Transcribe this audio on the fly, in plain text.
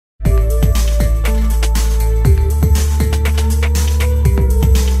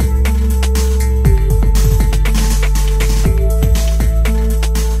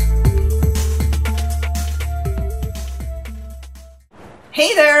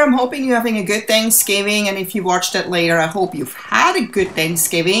there. I'm hoping you're having a good Thanksgiving, and if you watched it later, I hope you've had a good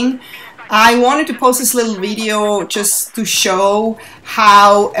Thanksgiving. I wanted to post this little video just to show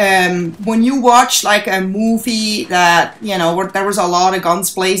how when you watch like a movie that, you know, where there was a lot of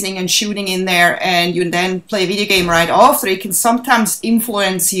guns blazing and shooting in there, and you then play a video game right after, it can sometimes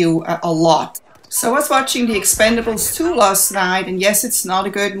influence you a lot. So I was watching The Expendables 2 last night, and yes, it's not a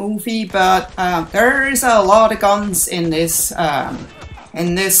good movie, but there is a lot of guns in this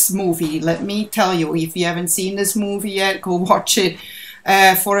movie. Let me tell you, if you haven't seen this movie yet, go watch it.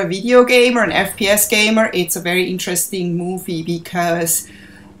 For a video gamer, an FPS gamer, it's a very interesting movie because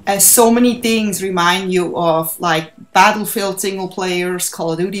so many things remind you of like Battlefield single players,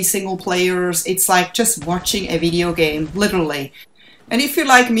 Call of Duty single players. It's like just watching a video game, literally. And if you're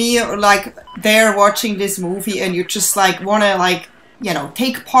like me, or like there watching this movie and you just like want to like, you know,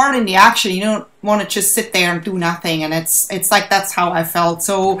 take part in the action, you don't want to just sit there and do nothing, and it's like that's how I felt.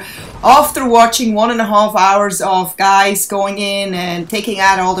 So after watching 1.5 hours of guys going in and taking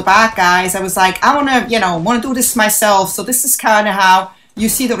out all the bad guys, I was like, I want to, you know, want to do this myself. So this is kind of how you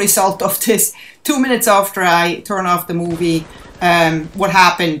see the result of this. 2 minutes after I turn off the movie, what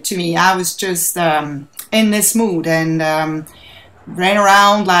happened to me. I was just in this mood and ran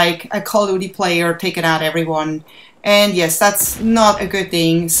around like a Call of Duty player, taking out everyone. And yes, that's not a good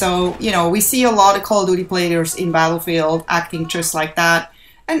thing. So, you know, we see a lot of Call of Duty players in Battlefield acting just like that.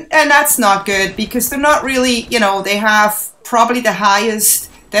 And that's not good because they're not really, you know, they have probably the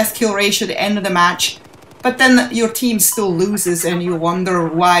highest death kill ratio at the end of the match. But then your team still loses and you wonder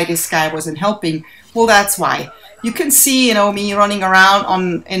why this guy wasn't helping. Well, that's why. You can see, you know, me running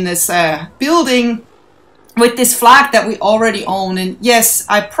around in this building with this flag that we already own, and yes,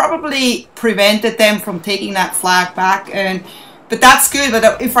 I probably prevented them from taking that flag back, but that's good.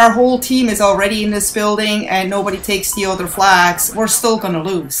 But if our whole team is already in this building and nobody takes the other flags, we're still gonna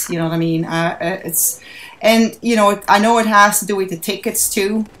lose. You know what I mean? And you know, I know it has to do with the tickets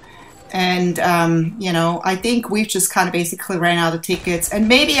too, and you know, I think we've just kind of basically ran out of tickets, and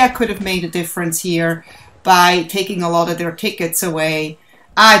maybe I could have made a difference here by taking a lot of their tickets away.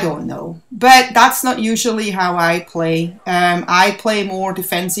 I don't know, but that's not usually how I play. I play more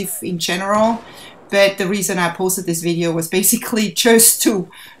defensive in general, but the reason I posted this video was basically just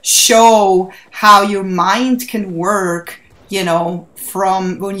to show how your mind can work, you know,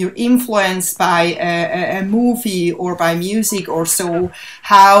 from when you're influenced by a movie or by music or so,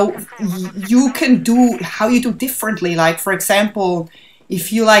 how you do differently. Like, for example,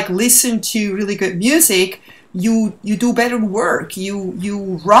 if you like listen to really good music, you do better work,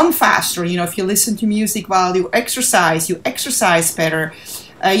 you run faster. You know, if you listen to music while you exercise better.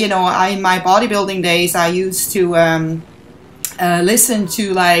 You know, in my bodybuilding days, I used to listen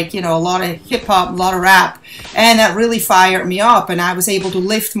to, like, you know, a lot of hip hop, a lot of rap, and that really fired me up, and I was able to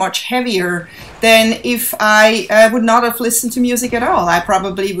lift much heavier than if I would not have listened to music at all. I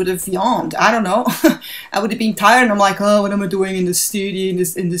probably would have yawned. I don't know. I would have been tired, and I'm like, oh, what am I doing in the studio,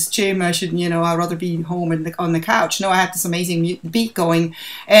 in this gym? I should, you know, I'd rather be home on the couch. No, I had this amazing beat going,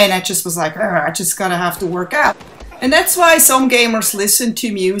 and I just was like, I just gotta have to work out. And that's why some gamers listen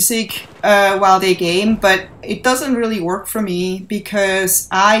to music while they game, but it doesn't really work for me because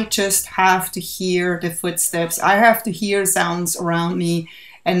I just have to hear the footsteps. I have to hear sounds around me,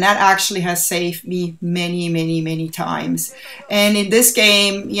 and that actually has saved me many, many, many times. And in this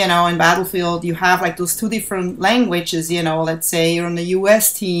game, you know, in Battlefield, you have like those two different languages, you know, let's say you're on the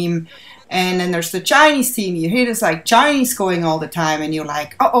US team, and then there's the Chinese team. You hear this like Chinese going all the time, and you're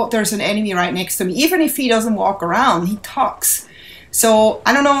like, oh, there's an enemy right next to me. Even if he doesn't walk around, he talks. So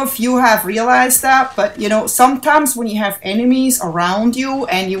I don't know if you have realized that, but you know, sometimes when you have enemies around you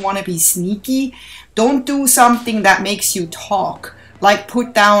and you want to be sneaky, don't do something that makes you talk, like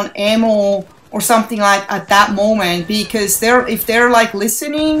put down ammo or something like at that moment, because if they're like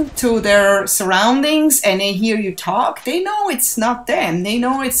listening to their surroundings and they hear you talk, they know it's not them, they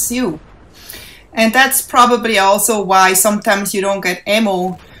know it's you. And that's probably also why sometimes you don't get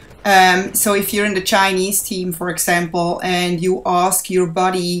ammo. So if you're in the Chinese team, for example, and you ask your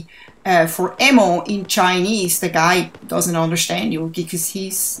buddy for ammo in Chinese, the guy doesn't understand you because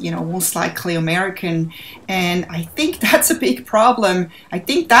he's, you know, most likely American. And I think that's a big problem. I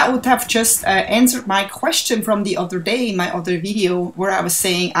think that would have just answered my question from the other day in my other video where I was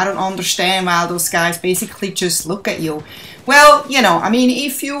saying I don't understand why those guys basically just look at you. Well, you know, I mean,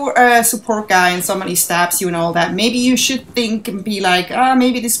 if you're a support guy and somebody stabs you and all that, maybe you should think and be like,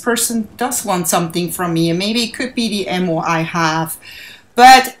 maybe this person does want something from me, and maybe it could be the ammo I have.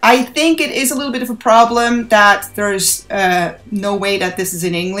 But I think it is a little bit of a problem that there's no way that this is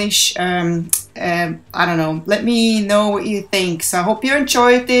in English. I don't know. Let me know what you think. So I hope you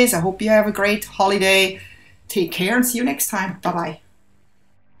enjoyed this. I hope you have a great holiday. Take care and see you next time. Bye-bye.